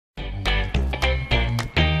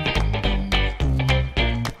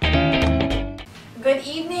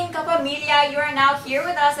Good evening, kapamilya. You are now here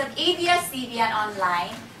with us at ABS-CBN Online.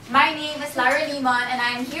 My name is Lara Limon, and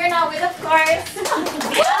I'm here now with, of course,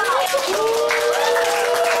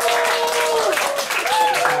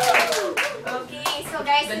 okay, so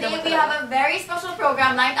guys, today we have a very special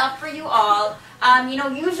program lined up for you all.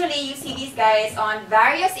 Usually you see these guys on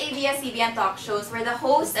various ABS-CBN talk shows where the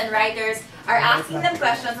hosts and writers are asking them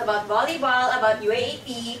questions about volleyball, about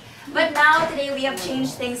UAAP. But now, today, we have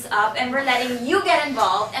changed things up and we're letting you get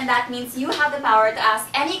involved, and that means you have the power to ask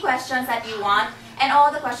any questions that you want and all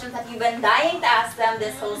the questions that you've been dying to ask them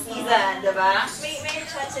this whole season, diba? May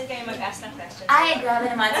chance din kayo mag-ask ng questions. Ay,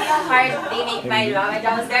 grabe naman. See how hard they make my job. My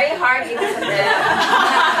job is very hard because of them.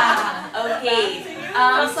 Okay.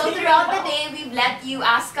 So throughout the day, we've let you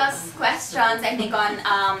ask us questions, I think, on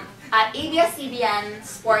at ABS-CBN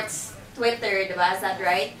Sports Twitter, diba? Is that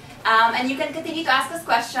right? And you can continue to ask us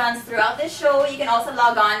questions throughout the show. You can also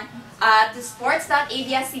log on to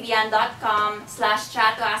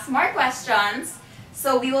sports.abscbn.com/chat to ask more questions.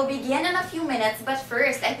 So we will begin in a few minutes, but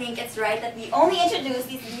first, I think it's right that we only introduce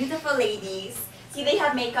these beautiful ladies. See, they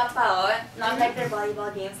have makeup pa, oh. Not like their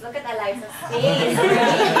volleyball games. Look at Eliza's face.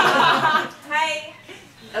 Hi!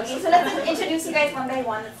 Okay, so let's introduce you guys one by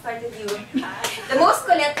one. Let's start with you. The most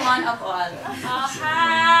kulit one of all.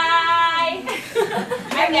 Hi!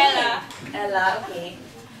 I'm Ella. Ella, okay.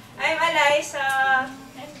 I'm Eliza.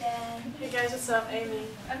 And then, Hey guys, what's up? Amy.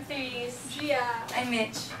 I'm Therese. Gia. I'm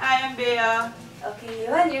Mitch. Hi, I'm Bea. Okay,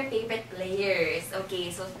 you and your favorite players. Okay,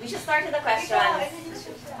 so we should start with the questions.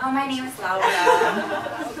 Oh, my name is Laura.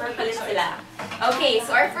 Super kulit sila. Okay,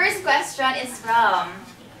 so our first question is from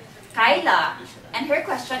Kyla. And her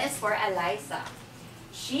question is for Eliza.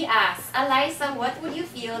 She asks, Eliza, what would you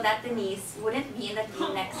feel that Denise wouldn't be in the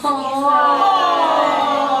team next season?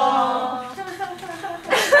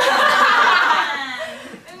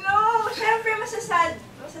 No, syempre masasad.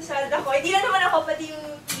 Masasad ako. Hindi na naman ako, pati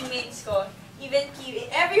yung teammates ko. Even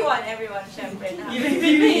everyone, syempre.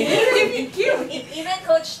 Even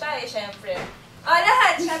coach tayo, syempre.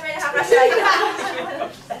 Lahat, syempre nakakasad.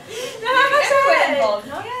 Nakakasad! No?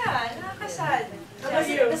 Yeah, nakakasad.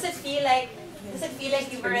 Does it feel like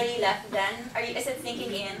you've already left then? Is it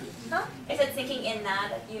sinking in? Huh? Is it sinking in na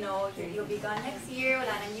that you'll be gone next year,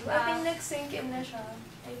 wala nang I think UAAP? nag-sink in na siya.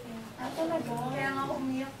 I think. Talaga? Kaya nga ako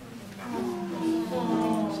umiyak.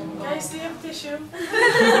 Guys, do you have tissue?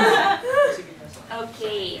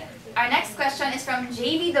 Okay. Our next question is from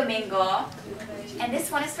JV Domingo. And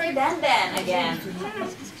this one is for Denden again.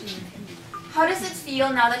 How does it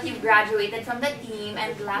feel now that you've graduated from the team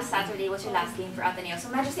and last Saturday was your last game for Ateneo? So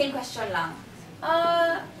medyo same question lang.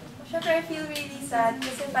 Syempre, I feel really sad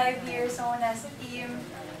kasi 5 years ako nasa team.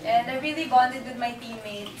 And I really bonded with my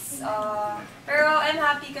teammates. Pero I'm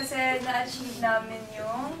happy kasi na-achieve namin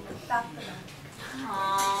yung back-to-back.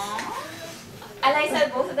 Aww. Eliza,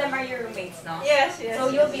 both of them are your roommates, no? Yes. So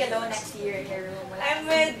you'll be alone next year in your room. I'm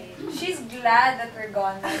with... She's glad that we're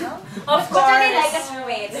gone na, no? Of What are they course. like as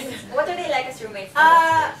roommates? What are they like as roommates?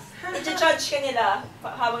 I-judge ka nila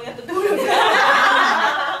habang natutulog ka.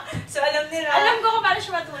 So alam nila. Alam ko kung paano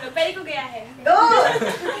siya matulog. Pwede ko gayahin. Go!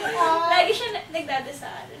 Lagi siya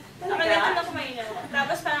nagdadasal. Ako nagtulog ko mainyo.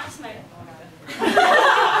 Tapos parang smile.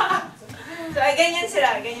 So ganyan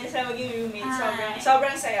sila maging roommates.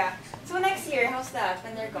 Sobrang saya. So next year, how's that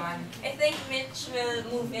when they're gone? I think Mitch will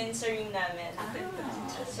move in sa room namin.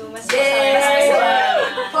 So mas Yay!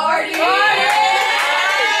 masaya. Party!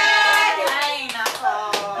 Ay,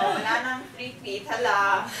 nako. Wala nang free feet,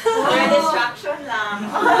 hala. More distraction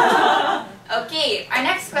lang. Okay, our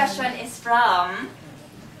next question is from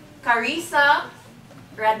Carissa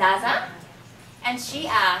Radaza. And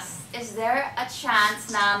she asks, is there a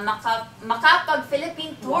chance na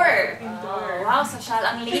makapag-Philippine tour? Wow, social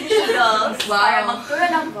ang Lady Eagles para mag-tour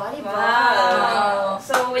ng volleyball. Wow.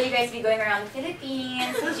 So, will you guys be going around the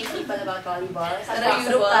Philippines, teaching people about volleyball? Is that Tara,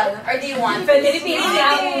 possible? Europe. Or do you want Philippines.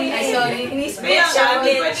 Ay, sorry.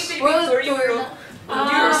 World tour na.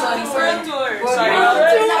 Sorry. World tour. Sorry.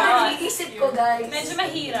 World tour na ang iisip ko, guys. Medyo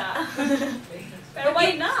mahirap. Pero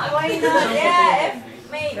why not? Why not? Yeah,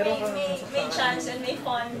 if may chance and may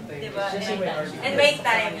fun, diba? And may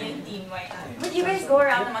time yung team, why not? Would you guys go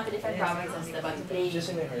around naman to different provinces diba, to play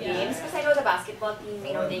games? Because I know the basketball team,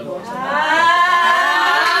 they go to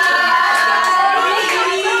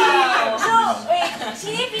So, wait,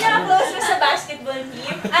 sino yung pinaka-close mo sa basketball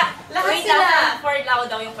team? Lahat sila. For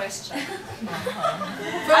loud daw yung question.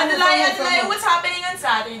 Ano lang, what's happening on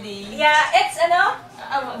Saturday? Yeah, it's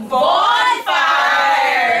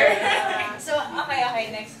bonfire! So, okay,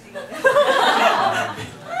 next.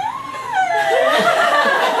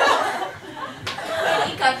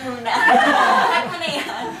 I-cut muna. Cut mo na yan.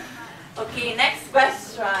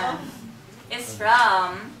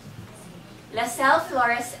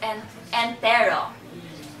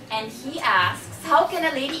 And he asks, how can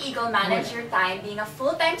a Lady Eagle manage your time being a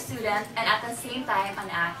full-time student and at the same time an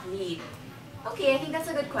athlete? Okay, I think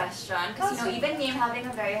that's a good question. Because, even me, I'm having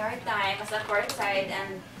a very hard time as a court side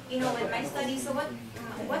and, with my studies. So what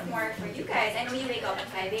more for you guys? I know you wake up at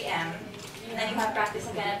 5 a.m. and then you have practice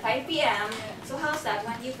again at 5 p.m. So how's that?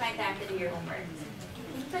 When do you find time to do your homework?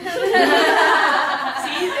 See?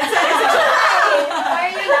 Why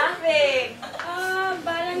are you laughing?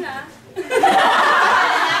 Bala na.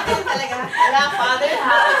 Wala, father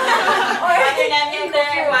house. Or father namin if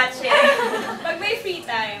you're watching. Pag may free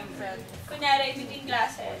time, kunyari between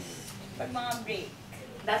classes, pag mga break.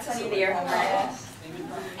 That's when you do your homework.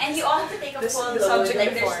 And you all have to take a full load. subject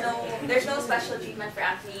Like before. there's no special treatment for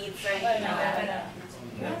athletes or anything like that.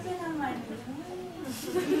 Grabe naman.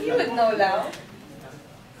 You would know, Lau.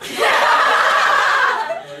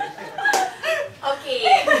 Okay.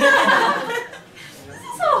 This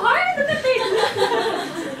is so hard. Look at it.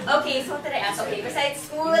 Okay, so what did I ask? Okay, besides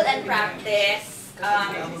school and practice,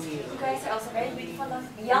 you guys are also very beautiful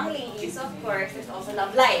young ladies, of course. There's also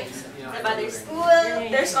love life. There's school.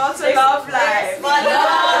 There's also love life.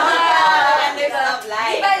 Volleyball. And there's love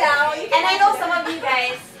life. Diba, Lau? And I know some of you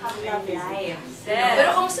guys have love lives.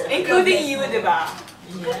 Pero including you, di ba?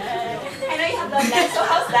 I know you have love life. So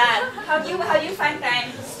how's that? How do you find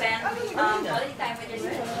time to spend quality time with your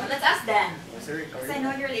sister? Let's ask Dan. Because I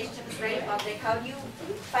know your relationship is very public. How do you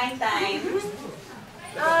find time?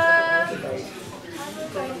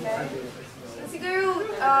 Siguro,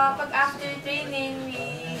 pag after training,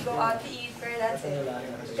 we go out to eat, pero that's it.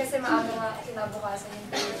 Kasi maaga nga kinabukasan yung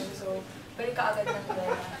training, so balik ka agad ng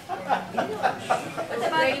lola. What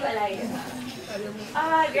about you, Alaya?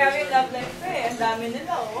 Grabe yung love life ko eh. Ang dami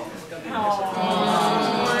nila, oh.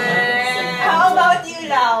 How about you,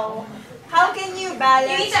 Lau? How can you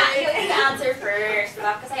balance You need to answer first,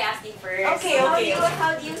 because I asked you first. Okay, okay.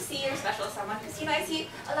 How do you see your special someone? Because I see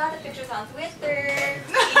a lot of pictures on Twitter.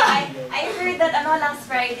 I heard that last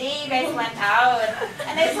Friday you guys went out,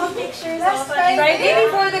 and I saw pictures also. Friday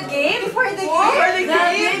before the game? Before the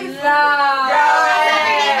game?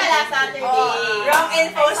 Saturday pala, Saturday. Wrong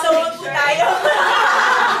info, so wag po tayo.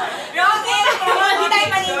 Wrong info, hindi tayo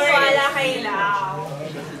maniniwala kay Lau.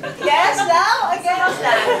 Yes, Lau? Again, How's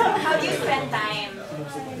that? How do you spend time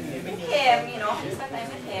with him? How do you spend time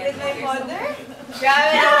with him? with my mother?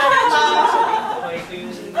 Grabe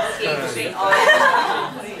Okay, moving on.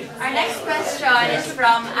 Our next question is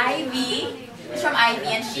from Ivy. It's from Ivy,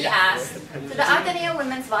 and she asked, to the Ateneo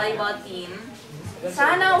Women's Volleyball team,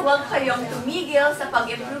 sana huwag kayong tumigil sa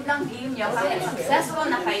pag-improve ng game nyo kahit successful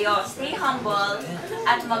na kayo. Stay humble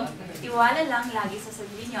at magtiwala lang lagi sa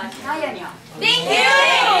sarili nyo at kaya nyo. Thank you!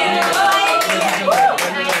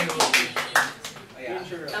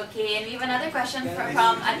 Okay, and we have another question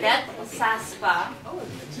from Adet Saspa.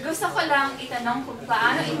 Gusto ko lang itanong kung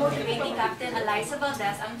paano i-motivate ni Captain Eliza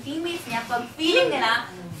Valdez ang teammates niya pag feeling nila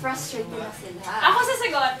frustrated na sila. Ako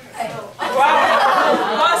sasagot.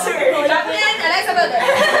 Wow, sir. Captain Eliza Valdez.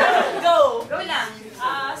 Go. Go lang.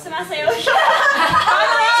 Sumasayaw siya.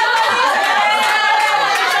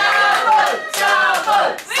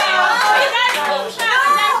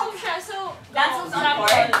 Dance moves on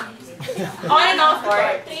court. On and off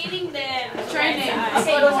court. Training din. Training.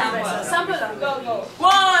 Okay, go sample. Sample lang. Go, go.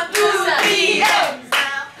 1, 2, 3, go!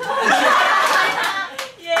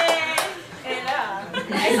 Yay!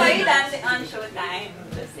 I saw you dancing on Showtime.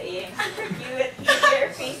 Just saying. Cute.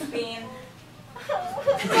 Your face paint.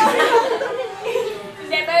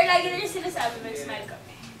 Hindi, pero lagi na yung sinasabi, mag-smile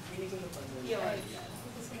kami. Yun.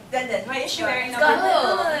 Then, why is she wearing Go. number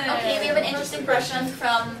 2? Okay, we have an interesting question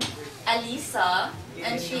from Alisa.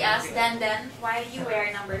 And she asked, then, why do you wear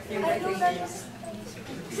number 13?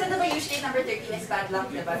 Kasi diba usually number 13 is bad luck,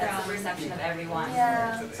 diba? That's the perception of everyone.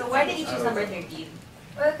 Yeah. So why did you choose number 13?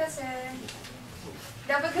 Well, kasi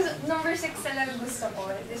dapat kasi number 6 talaga gusto ko.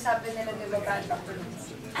 Di sabi nila, di ba, bad luck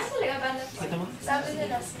rules. Ano talaga bad luck? Sabi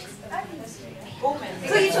nila 6. Ano na 6?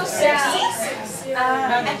 So you chose 6?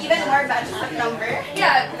 And even more bad luck number?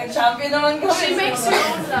 Yeah, nag-champion naman kami. She makes her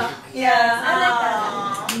own luck. Yeah. I like that.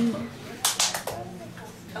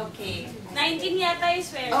 Okay. 19 yata yung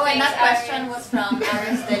swerte. Oh, and that question was from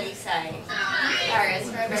Aris Delisay. Aris,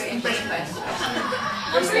 for a very interesting question.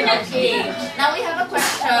 Okay. Now we have a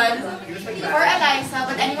question for Eliza,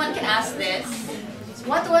 but anyone can ask this.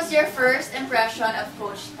 What was your first impression of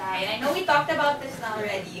Coach Tai? And I know we talked about this now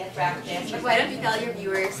already at practice, but why don't you tell your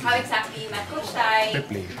viewers how exactly you met Coach Tai?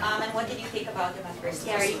 And what did you think about him at first?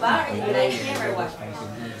 Scary ba? Or did you like him or what?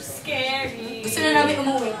 Scary. Gusto na namin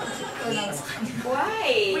umuwi.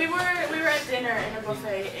 Why? We were at dinner in a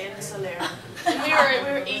buffet in Soler. we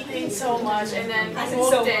were eating so much, and then we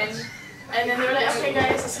walked in, and then they were like, okay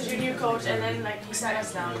guys, this is your new coach, and then like he sat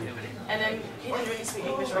us down, and then he didn't really speak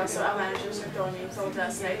English well, so our manager Sir Tony told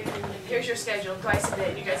us like, here's your schedule, twice a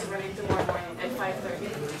day, you guys are running tomorrow morning at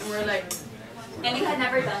 5:30, and we're like, And you had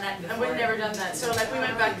never done that before. and we'd never done that, so like we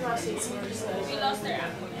went back to our seats, and we were just like, We lost their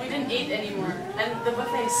apple. we didn't eat anymore, and the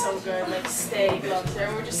buffet is so good, like steak, lobster,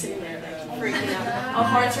 and we're just sitting there like freaking out. Our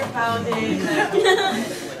hearts are pounding, like,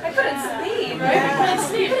 I couldn't sleep. right? We couldn't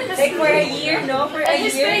sleep. Like for a year, no? For a And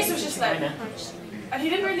his year? face was just like, and he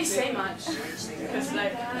didn't really say much because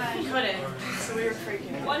like he couldn't, so we were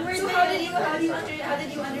freaking out. One word So na how yun. did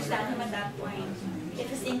you understand him at that point? If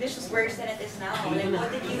his English was worse than it is now, like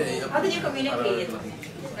how did you communicate?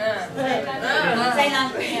 Sign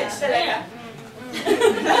language talaga.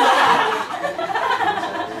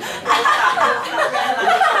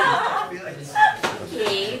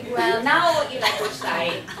 Okay, well now you like Coach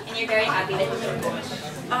Sai, and you're very happy that he's your coach.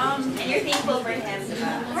 And you're thankful for him.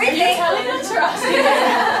 Are you telling us or asking?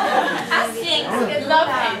 Asking. Love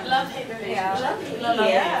hate relationship.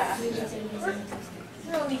 Yeah.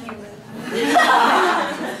 We're only human.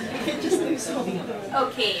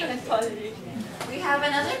 Okay. We have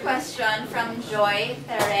another question from Joy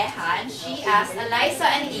Terehan. She asked Eliza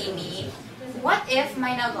and Amy, what if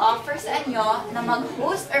may nag-offer sa inyo na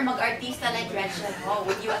mag-host or mag-artista like Rachel Ho?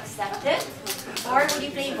 Would you accept it? Or would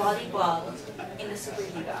you play volleyball in the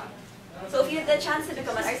Superliga? So if you had the chance to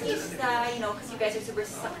become an artista, you know, because you guys are super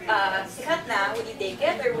sikat na, would you take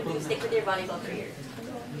it or would you stick with your volleyball career?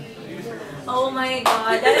 Oh my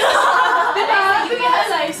God. You and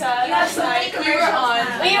Eliza, last night we were on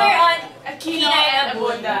We were on Aquino and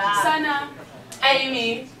Abunda. Sana,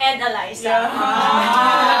 Amy, and Eliza.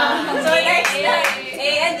 Yeah. So next time, A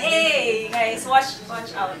and A. Guys, watch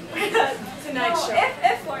out. Tonight show.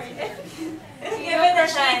 If given the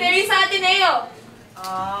chance. Teresa Ateneo!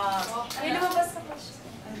 Ah. May lumabas na crush.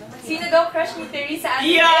 Sino daw crush ni Teresa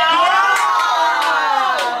Ateneo?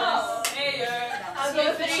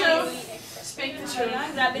 Speak the truth. Speak the truth.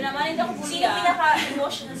 Grabe naman, hindi ako Sino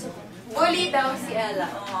pinaka-emotional sa Bully daw si Ella.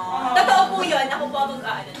 Totoo po yun. Ako po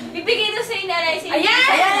mag-ano. Bibigay na sa'yo ni Eliza.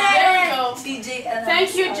 There we go. CJ,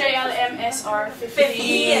 Thank you, JLMSR15,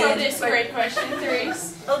 for this great question,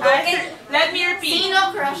 Therese. Okay, let me repeat.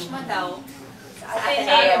 Sino crush mo daw?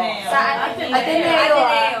 Ateneo. Sa Ateneo.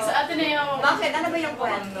 Sa Ateneo. Bakit? Ano ba yung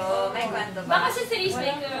kwento? May kwento ba? Baka si Therese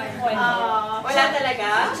may kwento. Wala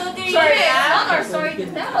talaga? So, there you Sorry, go. it's not our story to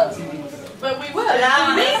tell. But we will.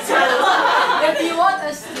 Wala. We need to. If you want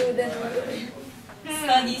us to, then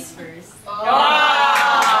Studies first.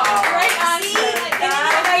 Right answer.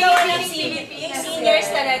 Yung seniors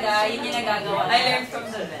talaga, yun yung nagagawa. I learned from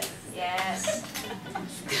the best. Yes.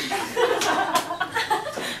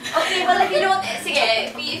 Okay, well if you don't, sige,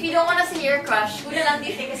 if you don't wanna see your crush, who na lang do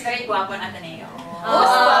you think is very guwapo na Ateneo?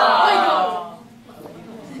 Oh.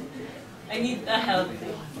 I need a help.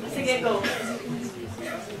 Sige, go.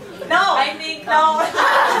 No! I think no.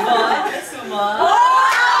 Suma.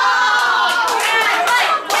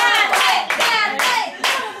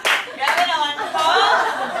 Grabe naman to.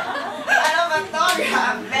 Ano ba to?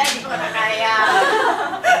 Grabe, di ko na kaya.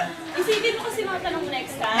 Isipin mo kasi mga tanong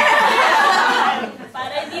next time.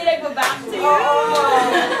 Para hindi nagbaback to you.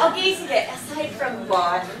 Okay, sige, aside from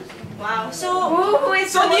Bon, Wow. So, who is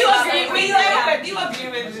do you agree? with Do you agree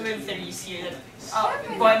with Therese here?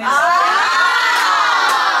 Bon is...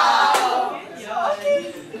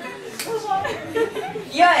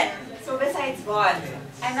 Yun. So besides Bon,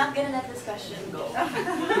 I'm not gonna let this question go.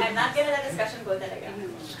 I'm not gonna let this question go talaga. I'm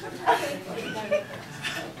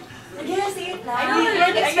gonna say it now.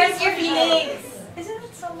 Express your feelings. isn't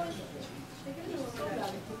it someone?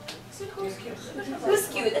 Who's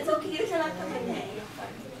cute? It's okay. There's a lot of them.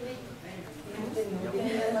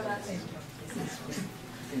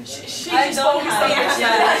 She just focused on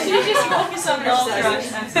herself. She just focused on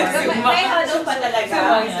herself. May hadol pa talaga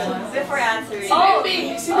before answering. Oh,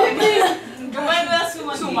 baby. When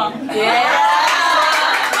will Sumang?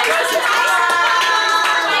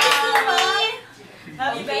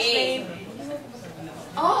 Happy birthday.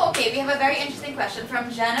 Oh, okay. We have a very interesting question from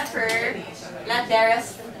Jennifer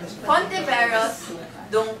Laderas Fonteveros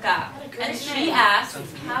Dungka. And she asked,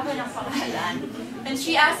 haba ng pangalan. And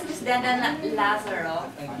she asked Miss Dendan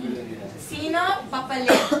Lazaro, sino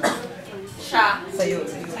papalit siya sa'yo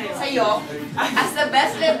as the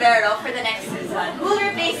best libero for the next season? Who will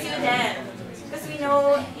replace you then? Because we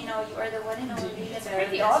know, you are the one and only libero.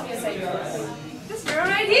 Pretty obvious, I guess. This girl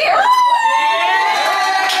right here!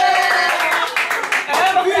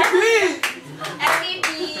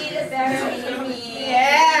 MVP, libero, Amy.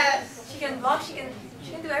 Yes! She can block, she can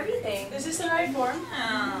do everything. Is this the right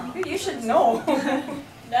should know.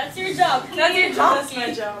 That's your job. That's your job. That's my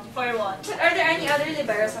job. For what? But are there any other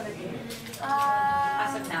liberos on the team?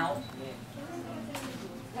 As of now?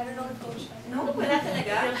 I don't know if coach. No, wala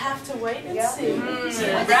talaga. You'll have to wait and Yeah. see.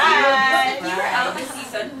 What Right. if you were out this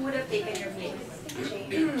season, who would have taken your place?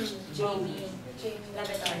 Jamie.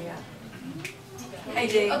 Lavatoria. Hey,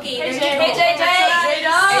 Jay. Okay, Hey, there's Jay. Hey, Jay, Jay!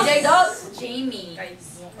 AJ Dogs. Jamie.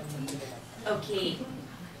 Okay.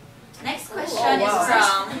 Next Oh, question wow. is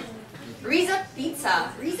from Riza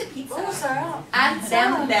Pizza. Riza Pizza. Oh, sarap. And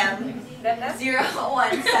Dem Dem. Them, them?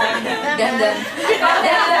 017. Dem.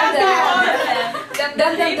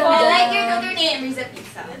 I like your other name, Riza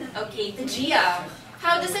Pizza. Okay, to Gia.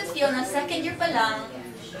 How does it feel na second year pa lang,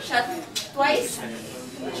 siya twice,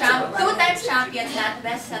 two times champion at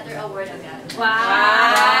Best Setter Award agad? Wow!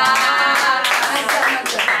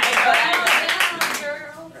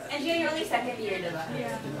 And Gia, you're only second year, diba?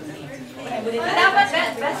 Yeah. Dapat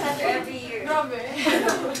best setter every year. Grabe.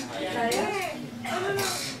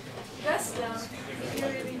 Blessed lang. You're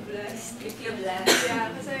really blessed. If you're blessed. Yeah,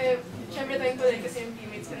 kasi syempre thankful din kasi yung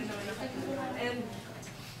teammates ko rin naman ako. And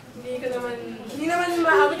hindi naman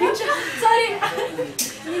maabot yung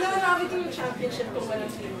hindi naman maabot yung championship kung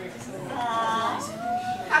walang teamwork. So,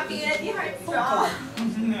 Happy Unity Heart Strong.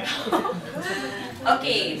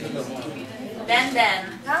 Okay.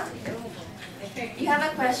 Then. Huh? You have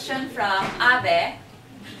a question from Abe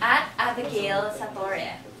at Abigail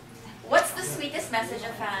Satore. What's the sweetest message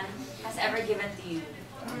a fan has ever given to you?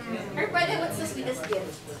 Or pwede, what's the sweetest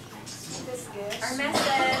gift? This gift. Or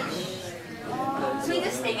message?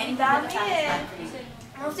 Sweetest thing, anything Dami that eh. satisfies.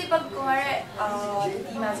 Mostly pag kuwari, the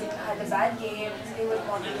team had a bad game, they would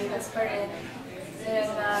motivate us pa rin. Then,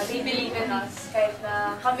 they believe in us, kahit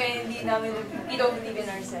na kami we don't believe in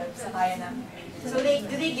ourselves, sa kaya namin. So do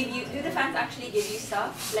the fans actually give you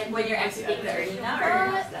stuff? Like when you're exiting the arena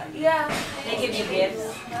or stuff? Yeah. They give you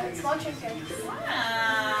gifts? Small trinkets.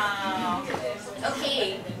 Wow.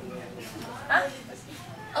 Okay. Huh?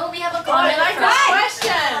 Oh, we have a Oh, I comment like from... that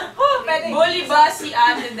question. Bully ba si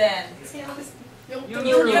Ate Den? yung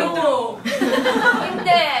Yung two.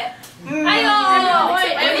 Hindi. Ayaw!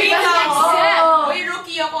 Every Every time. Uy,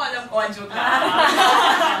 rookie ako. Alam ko, joke lang.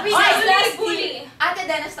 Why is Last bully. Ate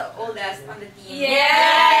Den is the oldest on the team.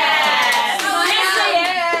 Yes! So,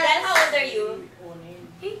 then how old are you?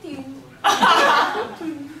 18.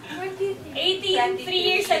 18, 3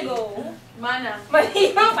 years ago. Mana. Mali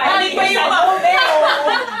pa yung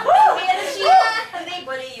Wait, ano siya? How they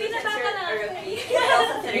bully you since you're a rookie?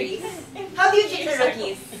 Also threes. How do you treat the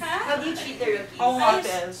rookies? How do you treat the rookies? Ang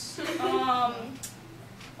hotels.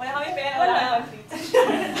 Wala kami pera. Wala.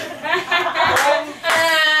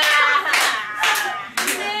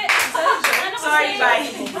 Hindi. Ano kasi? Sorry, bye.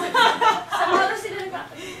 Sa mga sila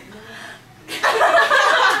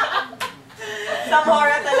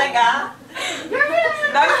Samora talaga?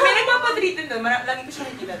 May nagpapadritin doon. Lagi ko siya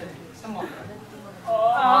nakikita doon. Samora.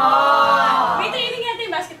 May training natin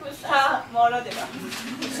yung basketball Sa Moro, di ba?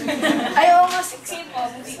 Ayaw nga sexy po.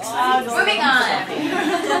 Moving on.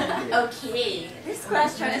 Okay. This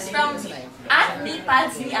question is from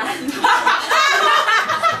Nipads ni Ann.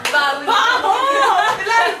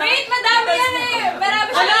 Wait, madami yan eh! Marami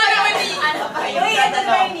siya. Ano pa yung Uy, ito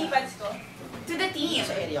na yung nipads ko. To the team,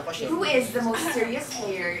 who is the most serious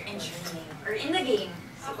player in training or in the game?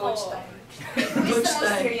 Si Coach Tan. Who is the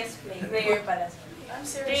most serious player pala? I'm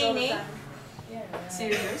serious all the Training? time.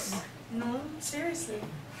 Serious? No, seriously.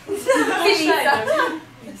 Si Lisa.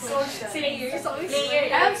 Sila years. Player.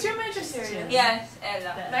 I'm sure much serious. Yes,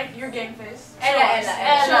 Ella. Like your game face. Ella.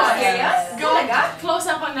 Serious? Go close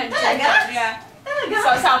up on that game Talaga? face. Yeah.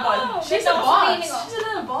 So, sample. She's a Ito, boss. feeling ko. She's a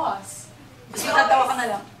little boss. Tatawa ka na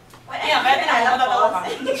lang. Yeah, kaya tinatatawa ka.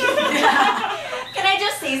 Can I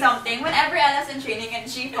just say something? Whenever Ella's in training and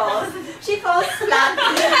she falls flat.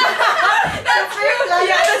 That's true.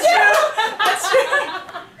 Yeah, that's true. That's true.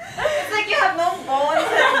 It's like you have no bones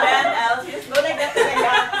and then else. You just go like that.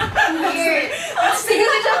 Weird. Sige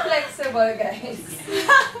siya flexible, guys.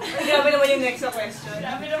 Grabe naman yung next na question.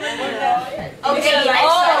 Grabe naman yun. Okay,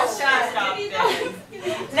 Oh,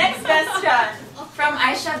 next question. From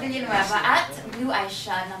Aisha Villanueva at Blue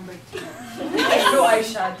Aisha number 2. Blue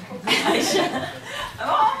eyeshad.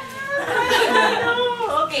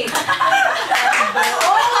 Okay.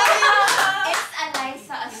 Is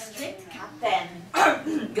Eliza a strict captain?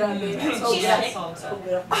 Grabe. She's strict.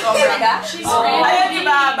 Talaga? Ayun, di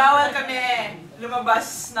ba, bawal kami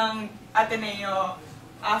lumabas ng Ateneo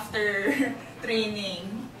after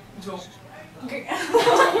training. Joke.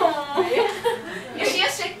 Is she a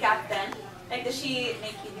strict captain? Like, does she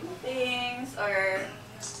make you do things or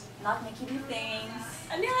not make you do things.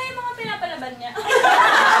 Ano nga yung mga pinapalaban niya?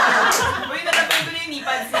 Uy, natagal ko na yung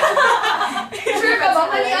nipad siya. Sure ka ba?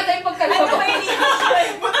 Mali ata yung pagkalaban. Ano ba yung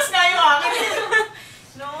nipad? Butas nga yung akin.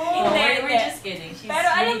 No. We're just kidding. She's Pero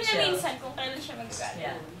alam very niya chill. minsan kung kailan siya magagalit.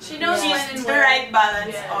 Yeah. She knows when and She's the where. right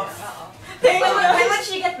balance of... When would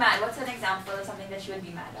she get mad? What's an example of something that she would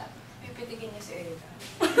be mad at? Pipitikin niya si Erika.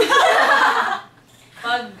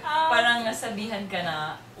 Pag parang nasabihan ka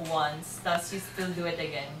na once, tapos you still do it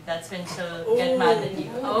again, that's when she'll get mad at you.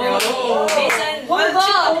 Minsan,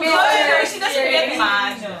 she doesn't get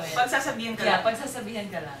mad. Pag sasabihin ka Yeah, lang. pag sasabihan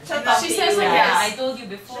ka lang. She says like Yeah, this. I told you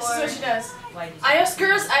before. This is what she does. Why did you Ayos,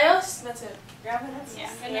 girls, ayos. That's it.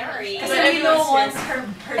 Scary. Kasi we know once her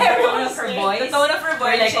tone of her voice, The tone of her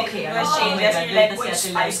we're voice like, okay, was oh my changes. God, You're like, good na which si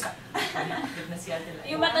Ate eyes Lai. ka? Good na si Ate Lai.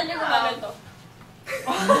 Yung mata niya gumaganto.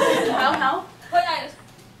 How? Hoy, ayos.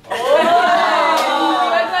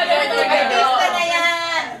 Artista na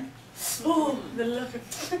yan! Ooh, the look.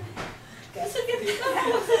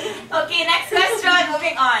 Okay, next question.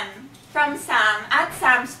 Moving on. From Sam, at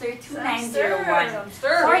Samster2901.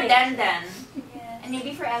 For Den. And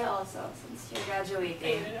maybe for Ella also, since you're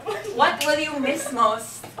graduating. What will you miss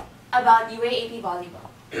most about UAAP volleyball?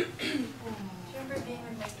 Siyempre, being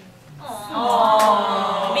with my team.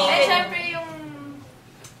 Aww. And syempre yung...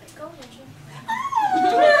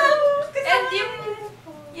 And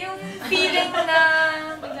yung feeling na...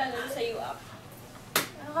 Maglalaro sa UAAP.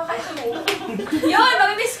 Yun,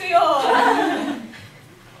 mamimiss ko yun.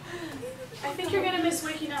 I think you're gonna miss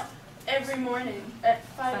waking up every morning at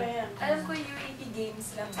 5 a.m. Alam ko UAP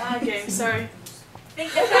games lang. Okay, sorry. Think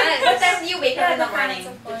the fans. What time do you wake up in the Yeah, the morning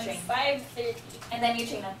fans, of to course. train? 5:30. And then you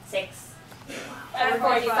train at 6.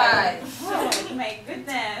 5:45. Oh my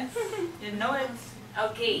goodness. You know it.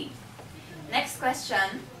 Okay. Next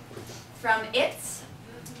question. From It's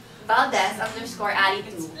Valdez_Ali2.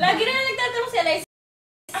 Lagi na nagtatanong si Eliza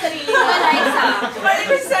sa sarili So, mo. Eliza. Balik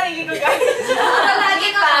ko sa sarili ko, guys. Lagi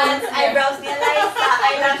fans. Eyebrows ni Eliza.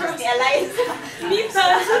 Eyelashes ni Eliza.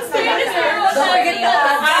 Don't forget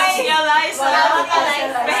Hi, Eliza. Salamat,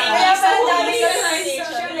 Eliza. Mahilig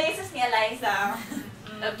sa Shoelaces ni Eliza.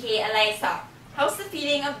 Okay, Eliza. How's the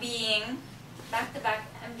feeling of being back-to-back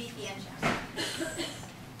MVP and champion?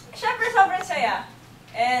 Siyempre, sobrang saya.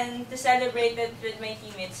 And to celebrate it with my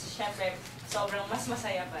teammates, siyempre, sobrang mas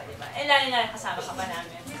masaya pa, di ba? And lalo na kasama ka pa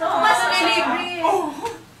namin. So, Mas libre.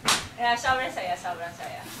 yeah, sobrang saya, sobrang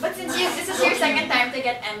saya. But since this is your second time to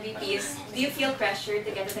get MVPs, do you feel pressure to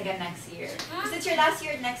get it again next year? Because it's your last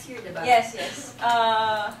year next year, diba? Yes, yes.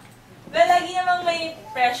 Well, lagi namang may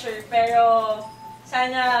pressure, pero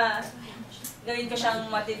sana gawin ko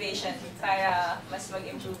siyang motivation para mas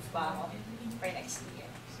mag-improve pa ako for next year.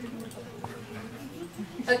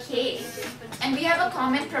 Okay. And we have a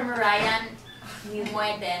comment from Ryan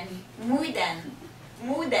Muden.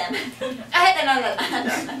 Kahit ano.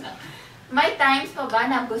 May times pa ba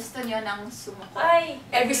na gusto nyo ng sumuko? Ay!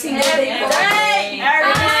 Every single day po. Ay!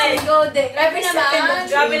 Every single day. Grabe naman.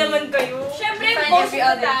 Grabe naman kayo. Siyempre, Find most of every the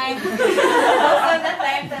other time. Most of the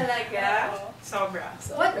time talaga. Sobra.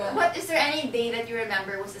 What is there any day that you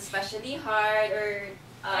remember was especially hard or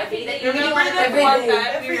a day that you really Remember wanted that to one day.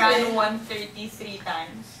 time we ran 133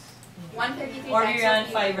 times? 133 Or times? we ran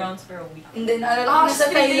okay. 5 rounds for a week. And then, sa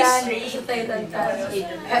Thailand tayo.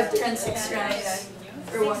 Had to run 6 rounds.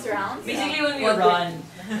 For 6 rounds? Basically when we What run.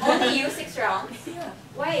 Only you 6 rounds?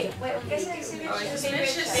 Why? Why only Kasi you? It's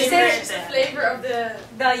favorite just siya. the flavor of the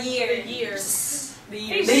year. years. The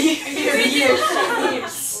years.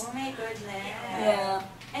 Oh my goodness. Yeah.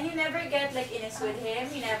 And you never get like inis with him?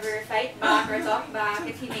 You never fight back or talk back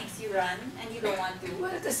if he makes you run and you don't want to?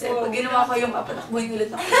 Well, kasi pag ginawa ko yung papatakbuhin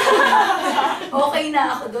ulit ako. Okay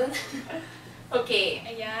na ako dun. Okay.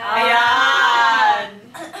 Ayan. Ayan!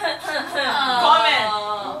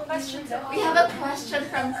 Comment. We have a question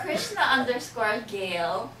from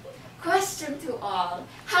Krishna_Gale. Question to all.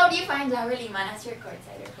 How do you find Laura Liman as your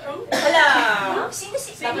courtsider? Wala. Sino?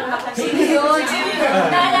 Yun.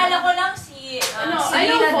 Naalala ko lang si... Ano? Selena I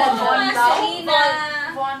know Von. Von. Selena.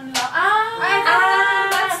 Von.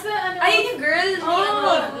 That's the ano. Ayun yung girl ni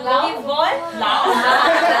Oh, Lau. Ni Von? Lau.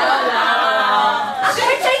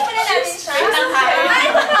 Actually, try mo na natin siya. Ay,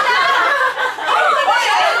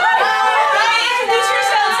 Introduce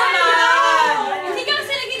yourselves naman! hindi ka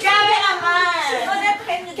kasi lagi Grabe naman!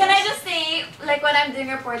 Can I just say, like when I'm doing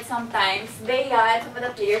reports sometimes, Bea and some of the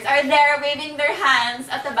players are there waving their hands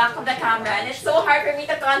at the back of the camera and it's so hard for me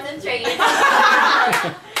to concentrate.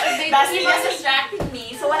 They keep on distracting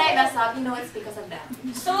me. So when I mess up, you know it's because of them.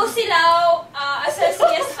 So, si Lau, as a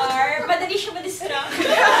CSR, madali siya ma-distract.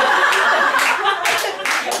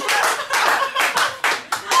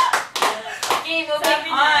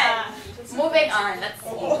 on. Let's see.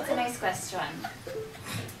 What's a nice question?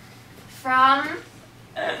 From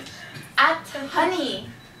at Honey.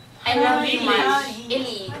 I love you much.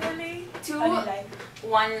 Illy. 210.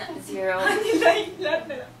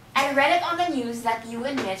 I read it on the news that you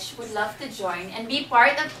and Mitch would love to join and be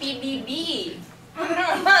part of PBB.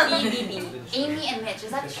 PBB. Amy and Mitch,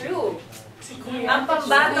 is that true? Ang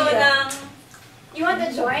pambato ng... You want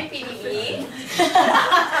to join PBB?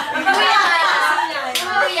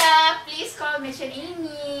 Kuya, please call Mitch and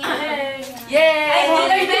Amy. Yay! Ay,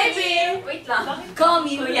 Miller baby! Wait lang. Call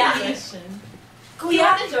me, Kuya. You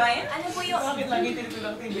want to join? Ano po yung... Bakit lagi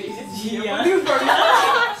tinutulak ni Basis Gia?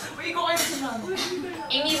 Uy, ko kayo sinama.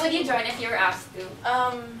 Amy, would you join if you were asked to?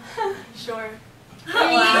 Sure. Wow.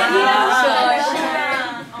 Sure.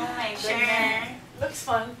 Oh my goodness. Looks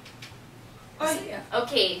fun.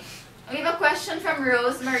 Okay. We have a question from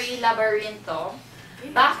Rosemary Labarinto.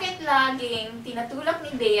 Bakit laging tinatulak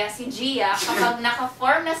ni Bea si Gia kapag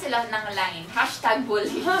naka-form na sila ng line?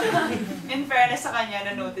 #bully. In fairness sa kanya,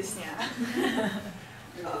 na-notice niya.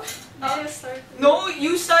 I started. No,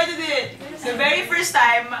 you started it! The very first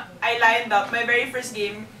time I lined up, my very first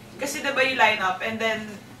game, kasi diba you line up and then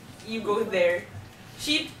you go there.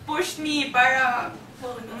 She pushed me para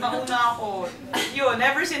mauna ako. Yun,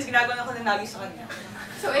 ever since ginagawa ko na lagi sa kanya.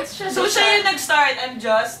 So it's just... So siya yung nag-start, I'm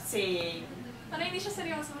just saying. Parang hindi siya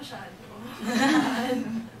seryoso masyado.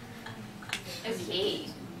 Okay.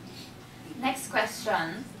 Next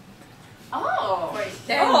question. Oh!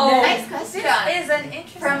 Nice question. This is an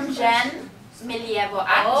interesting From Jen Milievo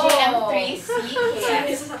at Oh.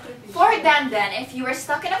 GM3CKS. For Dandan, if you were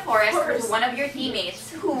stuck in a forest with one of your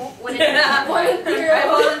teammates, who would it be? I volunteer.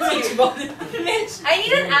 I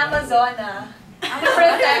need an Amazona to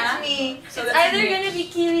protect me. So It's that's either Mitch. gonna be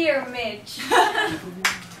Keely or Mitch.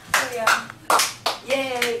 So yeah.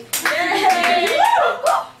 Yay! Yay!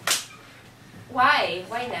 Why?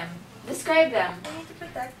 Why them? Describe them. They need to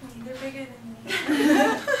protect me. They're bigger than me.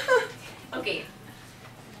 Okay.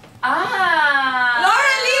 Ah!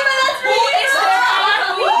 Laura Lima, that's really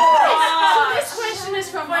So this question is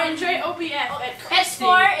from Andre OPF at It's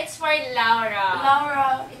for Laura.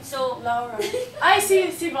 Laura. So, Laura. I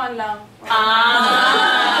see Von lang. One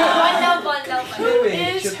love. Who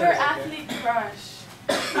is her athlete crush?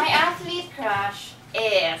 My athlete crush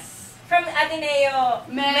is... From Ateneo.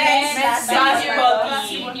 Men's basketball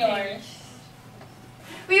Seniors.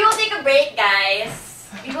 We will take a break,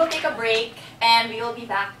 guys. We will take a break and we will be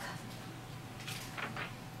back.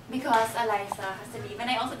 Because Eliza has to leave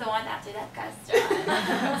and I also don't want to answer that question.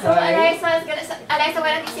 So Eliza,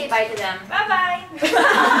 why don't you say bye to them? Bye-bye!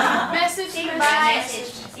 Message. Say bye.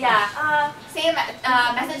 Yeah. Say a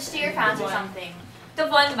message to your fans or something. To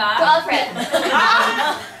Von ba? To Alfred.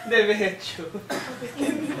 Derecho.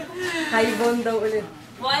 Hi, Von daw ulit.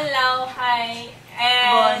 Von Lau, hi.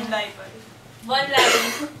 Von And Life. Von Lau.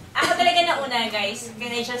 Ako talaga na una, guys.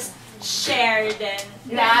 Can I just share then?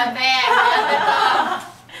 Grabe.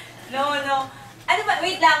 No. Ano ba?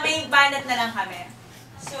 Wait lang, may banat na lang kami.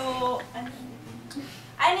 So,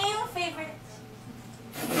 ano yung favorite?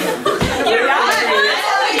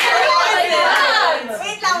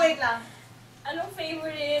 Wait lang. Anong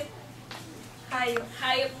favorite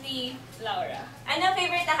hayop ni Laura? Anong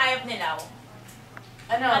favorite na hayop ni Lau?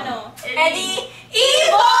 Ano? Eddie?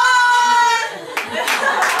 Ibon!